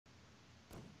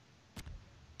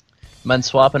Mind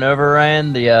swapping over,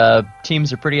 Ryan? The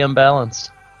teams are pretty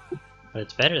unbalanced. But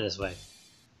it's better this way.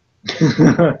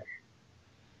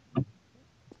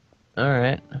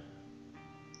 Alright.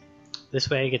 This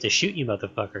way I get to shoot you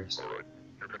motherfuckers.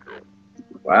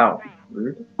 Wow.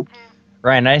 Rude.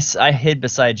 Ryan, I hid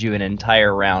beside you an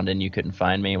entire round and you couldn't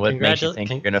find me. What makes you think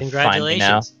you're gonna find me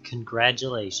now?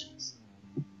 Congratulations.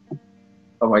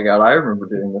 Oh my god, I remember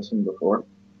doing this one before.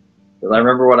 Because I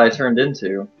remember what I turned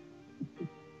into.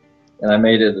 And I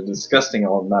made it a disgusting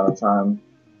amount of time.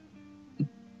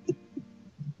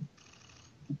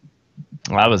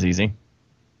 Well, that was easy.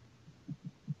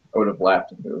 I would have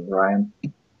laughed if it was Ryan.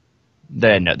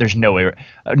 No, there's no way.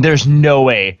 There's no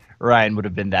way Ryan would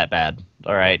have been that bad.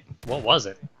 All right. What was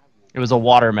it? It was a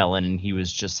watermelon, and he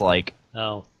was just like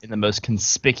Oh. in the most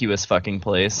conspicuous fucking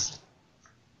place.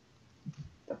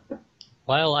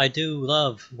 While I do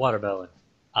love watermelon,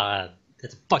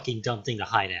 that's a fucking dumb thing to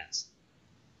hide as.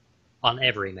 On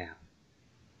every map.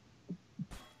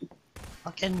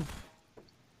 Fucking...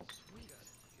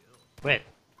 Wait.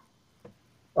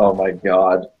 Oh my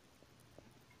god.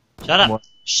 Shut up! What?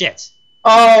 Shit!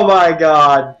 Oh my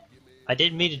god! I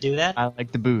didn't mean to do that, I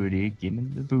like the booty, give me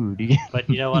the booty. but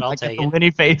you know what, I'll Like take the it. Winnie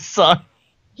Face song.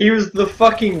 He was the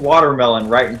fucking watermelon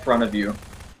right in front of you.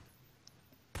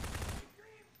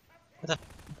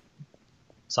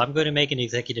 So I'm going to make an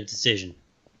executive decision.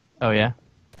 Oh yeah.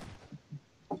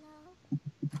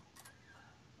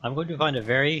 I'm going to find a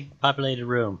very populated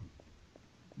room.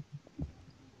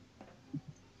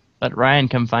 Let Ryan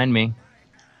come find me.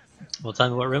 Well, tell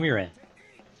me what room you're in.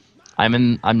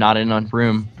 I'm not in a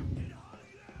room.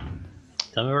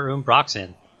 Tell me what room Brock's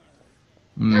in.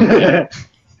 Mm.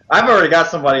 I've already got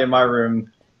somebody in my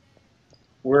room.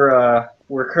 We're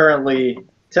currently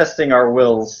testing our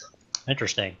wills.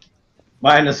 Interesting.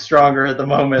 Mine is stronger at the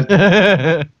moment.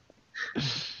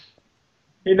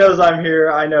 He knows I'm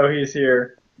here. I know he's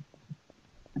here.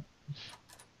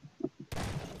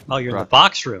 Oh, you're in the Brock.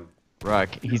 box room. Brock,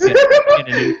 he's gonna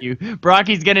nuke you. Brock,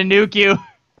 he's gonna nuke you.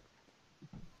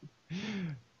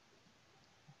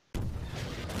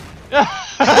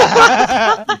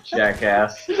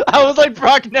 Jackass. I was like,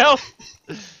 Brock, no.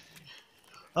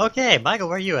 Okay, Michael,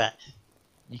 where are you at?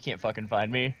 You can't fucking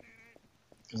find me.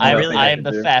 There's I nothing am can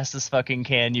the do. fastest fucking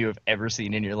can you have ever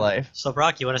seen in your life. So,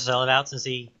 Brock, you want to sell it out since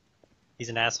he's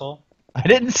an asshole? I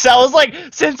didn't sell. I was like,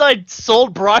 since I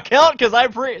sold Brock out, because I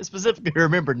specifically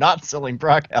remember not selling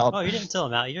Brock out. Oh, you didn't sell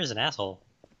him out. You're just an asshole.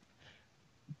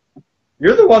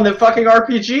 You're the one that fucking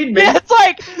RPG'd me. Yeah, it's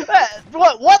like,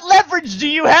 what leverage do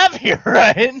you have here,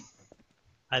 Ryan?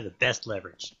 I have the best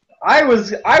leverage. I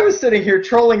was sitting here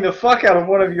trolling the fuck out of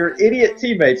one of your idiot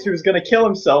teammates who was gonna kill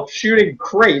himself shooting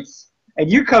crates,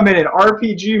 and you come in and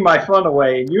RPG my fun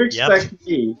away, and you expect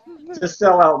me to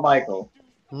sell out Michael,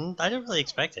 I didn't really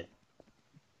expect it.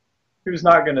 who's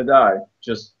not gonna die.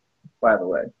 Just by the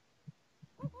way.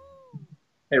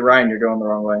 Hey Ryan, you're going the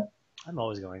wrong way. I'm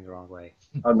always going the wrong way.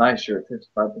 Oh nice, you're at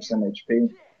 55%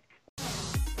 HP.